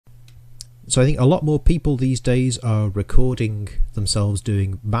So I think a lot more people these days are recording themselves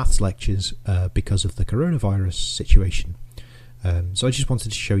doing maths lectures because of the coronavirus situation. So I just wanted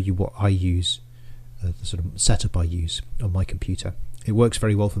to show you what I use, the sort of setup I use on my computer. It works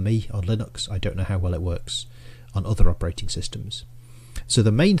very well for me on Linux. I don't know how well it works on other operating systems. So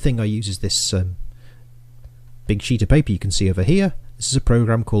the main thing I use is this big sheet of paper you can see over here. This is a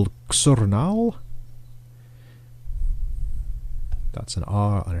program called Xornal. That's an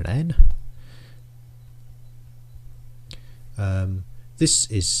R and an N. This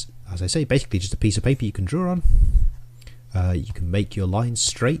is, as I say, basically just a piece of paper you can draw on. You can make your lines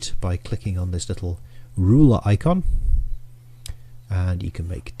straight by clicking on this little ruler icon, and you can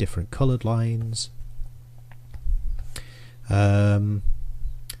make different coloured lines. Yeah,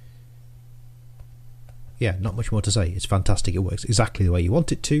 not much more to say. It's fantastic. It works exactly the way you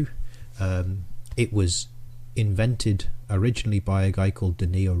want it to. It was invented originally by a guy called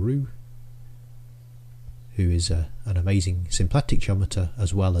Denio Roux, who is an amazing symplectic geometer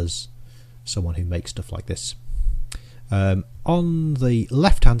as well as someone who makes stuff like this. On the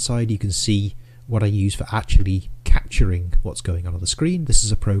left hand side you can see what I use for actually capturing what's going on the screen. This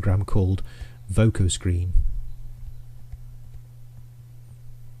is a program called VocoScreen.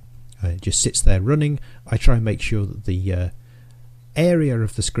 It just sits there running. I try and make sure that the area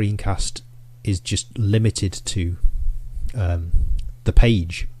of the screencast is just limited to the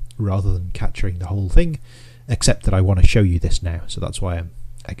page rather than capturing the whole thing, except that I want to show you this now, so that's why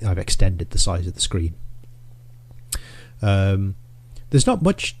I've extended the size of the screen. There's not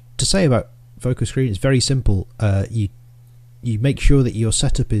much to say about VocoScreen. It's very simple. You make sure that your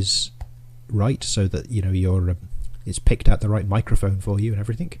setup is right, so that your it's picked out the right microphone for you and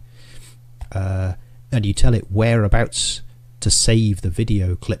everything, and you tell it whereabouts to save the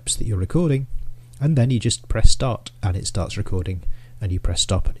video clips that you're recording, and then you just press start and it starts recording, and you press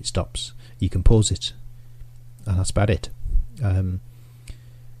stop and it stops. You can pause it, and that's about it.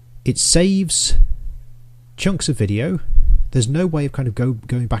 It saves chunks of video. There's no way of kind of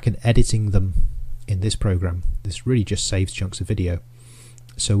going back and editing them in this program. This really just saves chunks of video.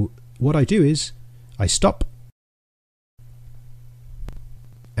 So what I do is I stop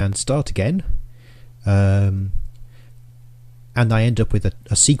and start again, and I end up with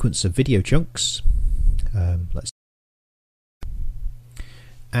a sequence of video chunks.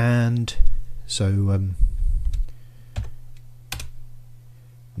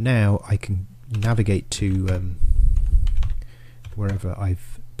 Now I can navigate to wherever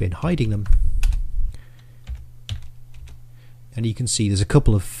I've been hiding them, and you can see there's a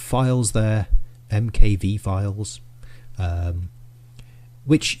couple of files there, MKV files,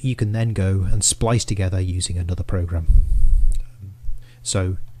 which you can then go and splice together using another program.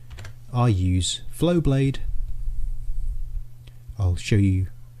 So I use Flowblade. I'll show you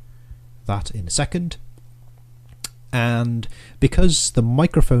that in a second. And because the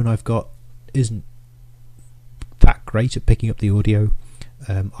microphone I've got isn't that great at picking up the audio,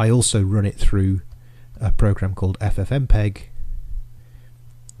 I also run it through a program called FFmpeg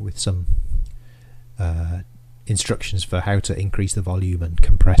with some instructions for how to increase the volume and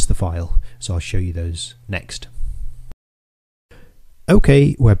compress the file. So I'll show you those next.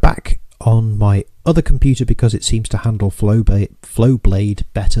 Okay, we're back on my other computer because it seems to handle Flowblade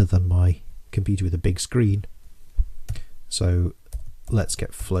better than my computer with a big screen. So let's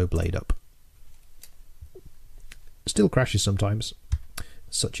get Flowblade up. Still crashes sometimes,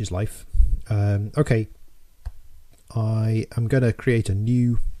 such is life. Okay, I am going to create a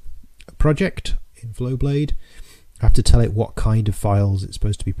new project in Flowblade. I have to tell it what kind of files it's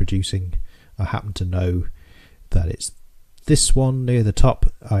supposed to be producing. I happen to know that it's this one near the top.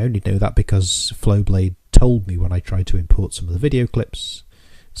 I only know that because Flowblade told me when I tried to import some of the video clips,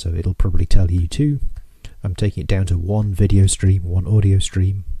 so it'll probably tell you too. I'm taking it down to one video stream, one audio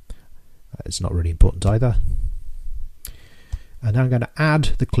stream. It's not really important either. And now I'm going to add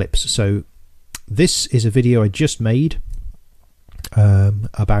the clips. So this is a video I just made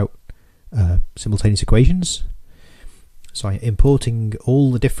about simultaneous equations. So I'm importing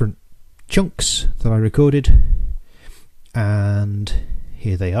all the different chunks that I recorded, and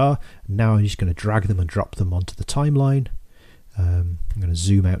here they are. Now I'm just going to drag them and drop them onto the timeline. I'm going to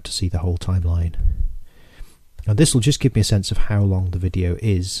zoom out to see the whole timeline, and this will just give me a sense of how long the video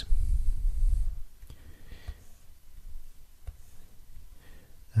is.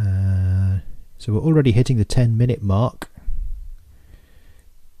 So we're already hitting the 10-minute mark.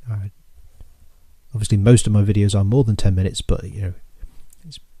 Obviously most of my videos are more than 10 minutes, but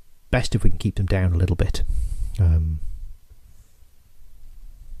it's best if we can keep them down a little bit.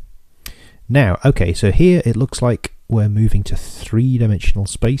 Now, okay, so here it looks like we're moving to three-dimensional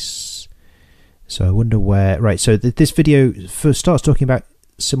space. So I wonder where, right, so this video first starts talking about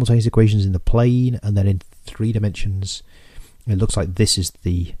simultaneous equations in the plane, and then in 3 dimensions it looks like this is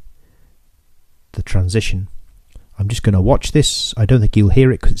the transition. I'm just going to watch this. I don't think you'll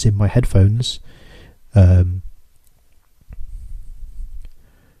hear it because it's in my headphones.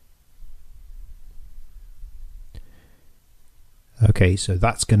 Okay, so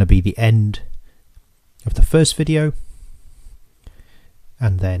that's going to be the end of the first video.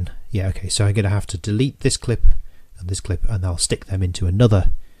 And then, yeah, okay, so I'm going to have to delete this clip, and I'll stick them into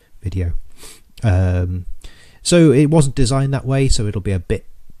another video. So it wasn't designed that way, so it'll be a bit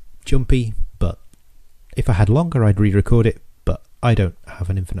jumpy, but if I had longer, I'd re-record it, but I don't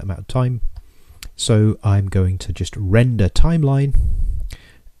have an infinite amount of time. So I'm going to just render timeline,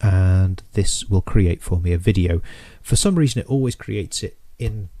 and this will create for me a video. For some reason, it always creates it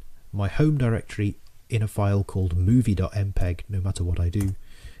in my home directory in a file called movie.mpeg, no matter what I do.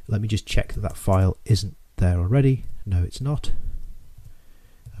 Let me just check that file isn't there already. No, it's not.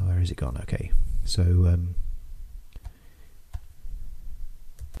 Oh, where is it gone? Okay, so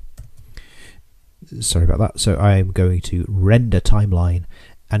sorry about that. So I'm going to render timeline,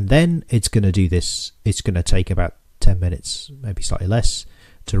 and then it's going to do this. It's going to take about 10 minutes, maybe slightly less,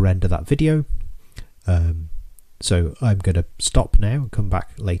 to render that video. So I'm going to stop now and come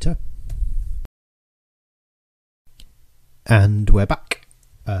back later. And we're back.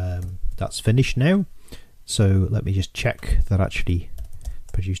 That's finished now. So let me just check that actually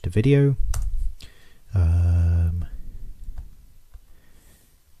produced a video.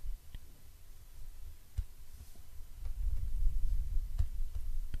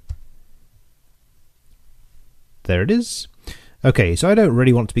 There it is. Okay, so I don't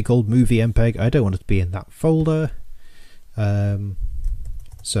really want it to be called movie MPEG. I don't want it to be in that folder. So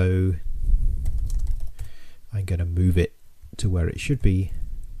I'm going to move it to where it should be.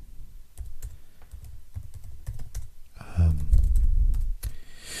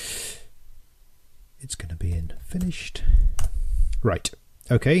 It's going to be in finished. Right,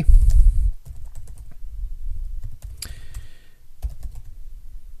 okay.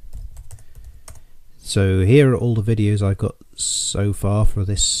 So here are all the videos I've got so far for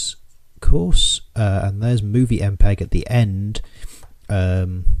this course, and there's movie MPEG at the end.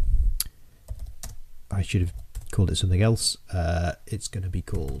 I should have called it something else. It's going to be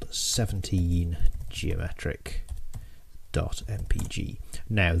called 17 geometric.mpg.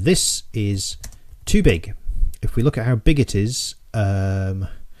 Now this is too big. If we look at how big it is,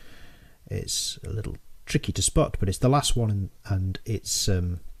 it's a little tricky to spot, but it's the last one, and it's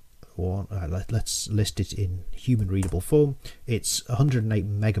let's list it in human readable form. It's 108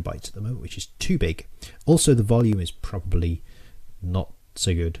 megabytes at the moment, which is too big. Also, the volume is probably not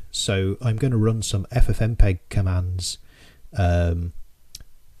so good, so I'm going to run some ffmpeg commands to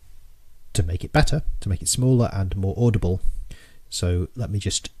make it better, to make it smaller and more audible. So let me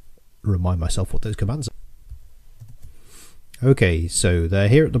just remind myself what those commands are. Okay, so they're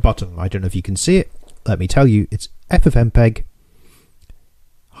here at the bottom. I don't know if you can see it. Let me tell you, it's ffmpeg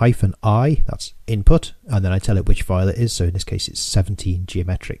 -I, that's input, and then I tell it which file it is. So in this case, it's 17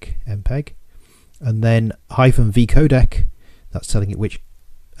 geometric MPEG, and then -vcodec, that's telling it which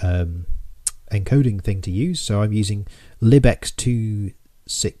encoding thing to use. So I'm using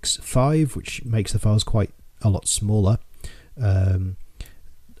libx265, which makes the files quite a lot smaller, and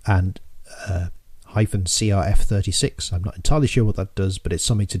 -crf36. I'm not entirely sure what that does, but it's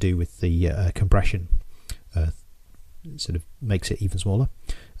something to do with the compression. It sort of makes it even smaller.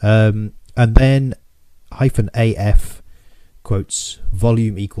 And then -AF quotes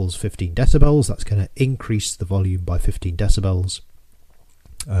volume equals 15 decibels. That's going to increase the volume by 15 decibels.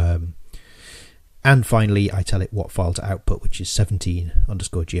 And finally, I tell it what file to output, which is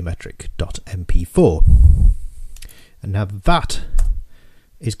 17_geometric.mp4. And now that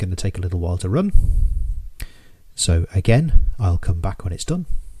is going to take a little while to run. So again, I'll come back when it's done.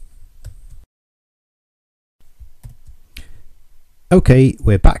 Okay,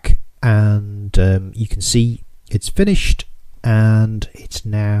 we're back, and you can see it's finished, and it's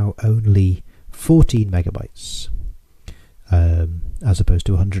now only 14 megabytes as opposed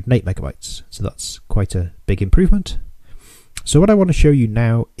to 108 megabytes. So that's quite a big improvement. So what I want to show you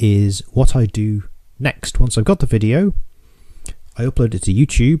now is what I do next. Once I've got the video, I upload it to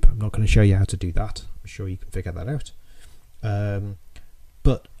YouTube. I'm not going to show you how to do that. I'm sure you can figure that out.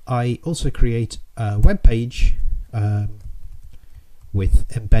 But I also create a web page with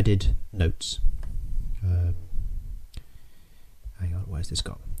embedded notes. Hang on, where's this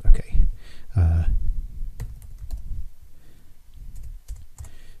gone? Okay.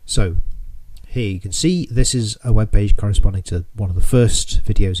 So here you can see this is a web page corresponding to one of the first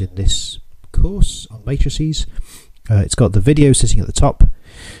videos in this course on matrices. It's got the video sitting at the top,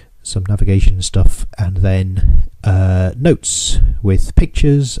 some navigation stuff, and then notes with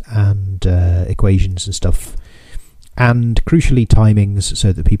pictures and equations and stuff, and crucially timings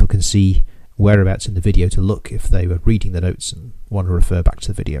so that people can see whereabouts in the video to look if they were reading the notes and want to refer back to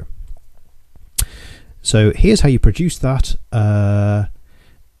the video. So here's how you produce that.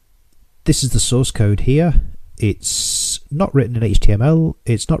 This is the source code here. It's not written in HTML,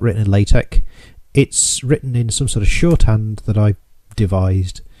 it's not written in LaTeX, it's written in some sort of shorthand that I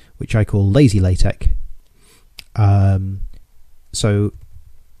devised, which I call lazy LaTeX. So,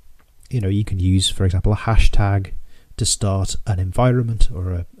 you know, you can use, for example, a hashtag to start an environment,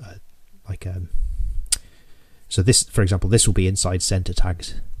 or so this, for example, this will be inside center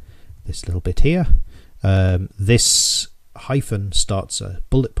tags, this little bit here. This hyphen starts a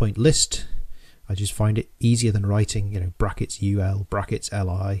bullet point list. I just find it easier than writing, you know, brackets UL, brackets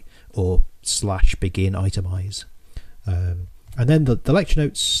LI, or / begin itemize. And then the lecture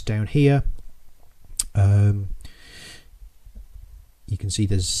notes down here. You can see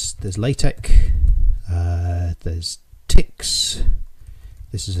there's LaTeX, there's TikZ.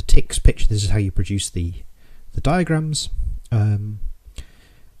 This is a TikZ picture. This is how you produce the diagrams.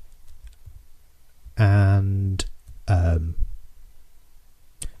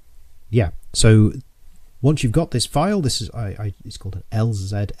 Yeah, so once you've got this file, this is it's called an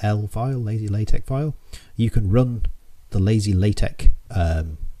LZL file, lazy LaTeX file. You can run the lazy LaTeX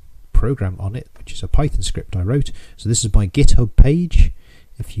program on it, which is a Python script I wrote. So this is my GitHub page.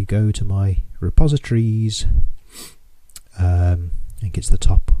 If you go to my repositories, I think it's the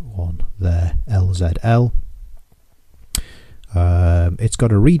top one there, LZL. It's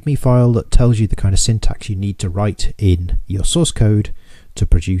got a README file that tells you the kind of syntax you need to write in your source code to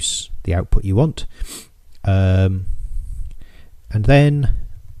produce the output you want. And then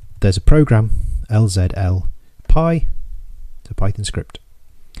there's a program, LZL Py, it's a Python script.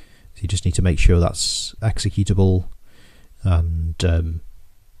 So you just need to make sure that's executable, and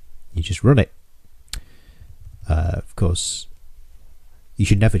you just run it. Of course, you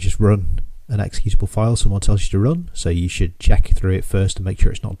should never just run an executable file someone tells you to run, so you should check through it first to make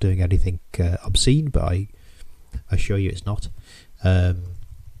sure it's not doing anything obscene, but I assure you it's not.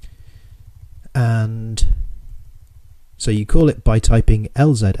 And so you call it by typing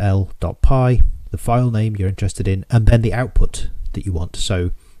lzl.py, the file name you're interested in, and then the output that you want.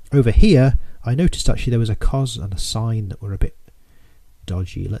 So over here, I noticed actually there was a cos and a sine that were a bit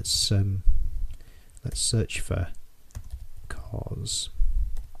dodgy. Let's search for cos.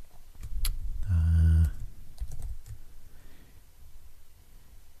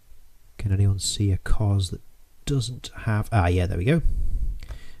 Can anyone see a cos that doesn't have... yeah, there we go.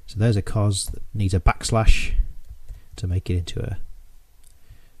 So there's a cos that needs a backslash to make it into a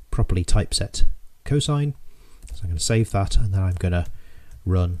properly typeset cosine. So I'm going to save that, and then I'm going to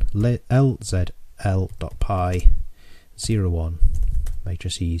run lzl.py 01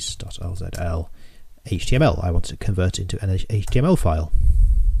 matrices.lzl HTML. I want to convert it into an HTML file.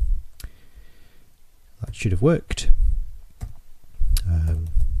 That should have worked.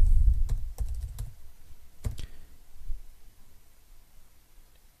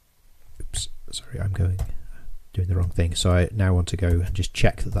 Oops, sorry, I'm doing the wrong thing. So I now want to go and just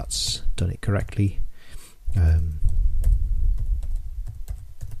check that that's done it correctly.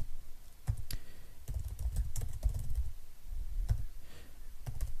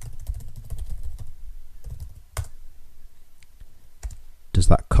 Does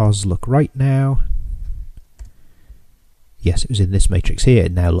that cos look right now? Yes, it was in this matrix here.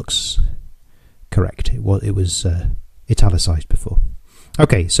 It now looks correct. It was italicized before.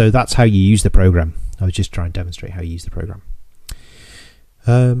 Okay, so that's how you use the program. I was just trying to demonstrate how you use the program.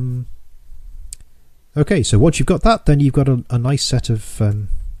 Okay, so once you've got that, then you've got a nice set of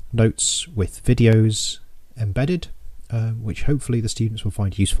notes with videos embedded, which hopefully the students will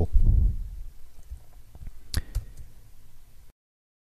find useful.